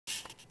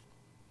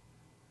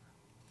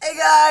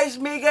guys,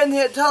 me again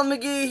here,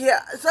 McGhee here.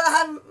 So I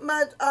haven't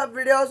made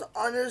videos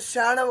on this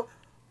channel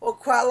for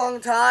quite a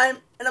long time,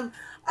 and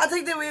I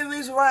think the real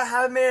reason why I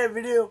haven't made a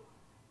video,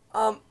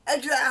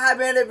 actually I have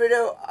made a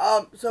video,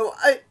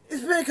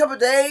 it's been a couple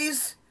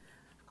days.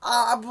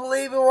 I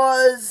believe it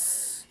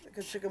was. I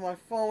can check on my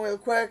phone real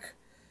quick.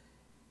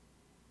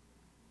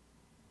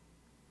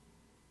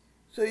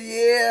 So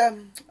yeah,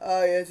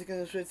 yeah, taking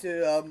a switch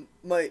to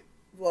my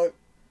vlog.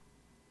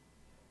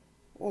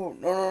 Oh,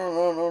 no, I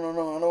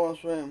don't want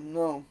to swim,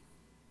 no.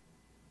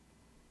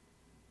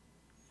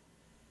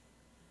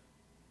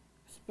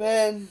 It's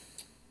been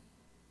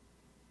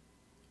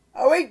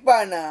a week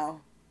by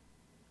now.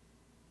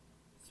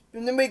 It's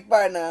been a week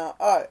by now.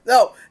 Alright,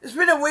 no, it's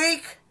been a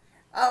week.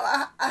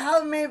 I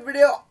haven't made a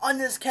video on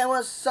this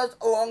camera such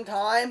a long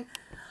time.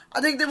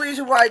 I think the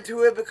reason why I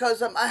do it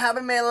because I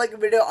haven't made like a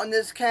video on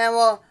this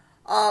camera.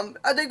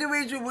 I think the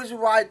reason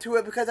why I do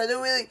it because I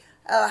don't really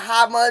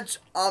have much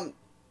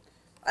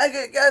I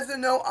guys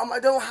don't know, I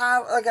don't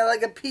have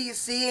like a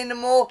PC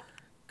anymore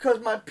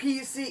because my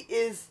PC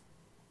is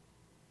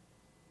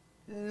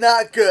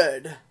not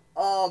good.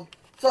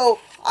 So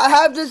I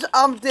have this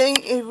thing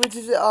which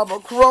is a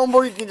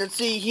Chromebook. You can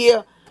see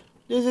here.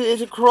 This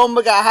is a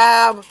Chromebook I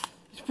have.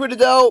 It's pretty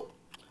dope.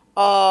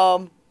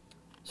 So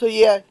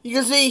yeah, you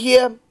can see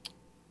here.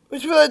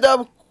 It's really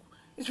dope.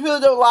 It's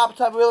really dope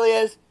laptop, really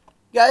is.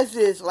 Guys,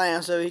 this is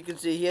Lance, so you can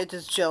see here,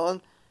 just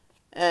chilling.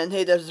 And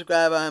hit that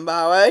subscribe button,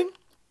 by the way.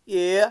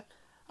 Yeah.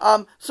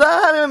 So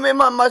I haven't made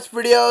much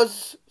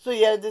videos. So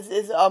yeah, this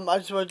is I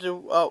just want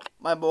to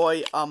my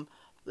boy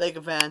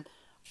Laker fan.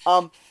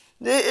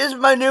 This is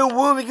my new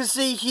room. You can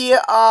see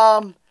here.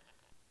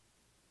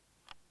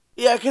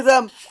 Yeah,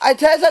 cause I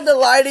tested the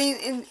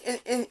lighting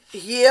in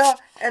here,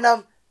 and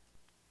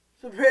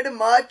so pretty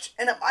much,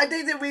 and I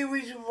think the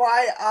reason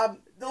why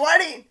the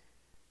lighting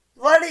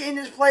in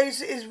this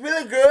place is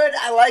really good.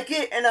 I like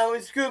it, and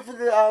it's good for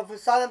the for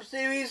sign-up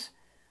series.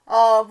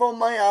 For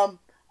my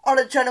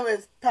other channel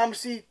is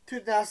C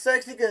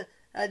 2006.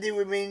 I did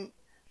with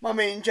my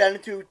main channel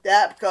to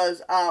that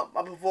because I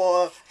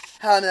prefer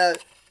having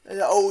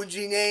the OG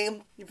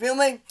name. You feel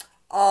me?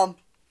 So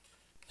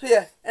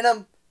yeah,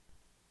 and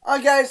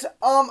alright guys,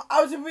 I'm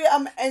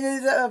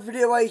ending the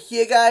video right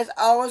here, guys.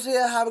 I want to say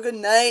have a good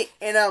night,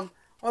 and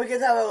hope you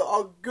guys have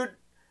a good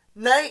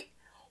night.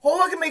 Hope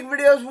I can make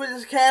videos with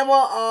this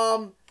camera.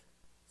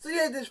 So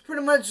yeah, that's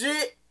pretty much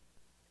it.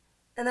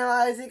 And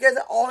I see you guys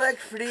all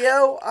next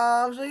video.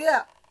 So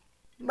yeah.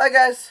 Bye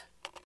guys.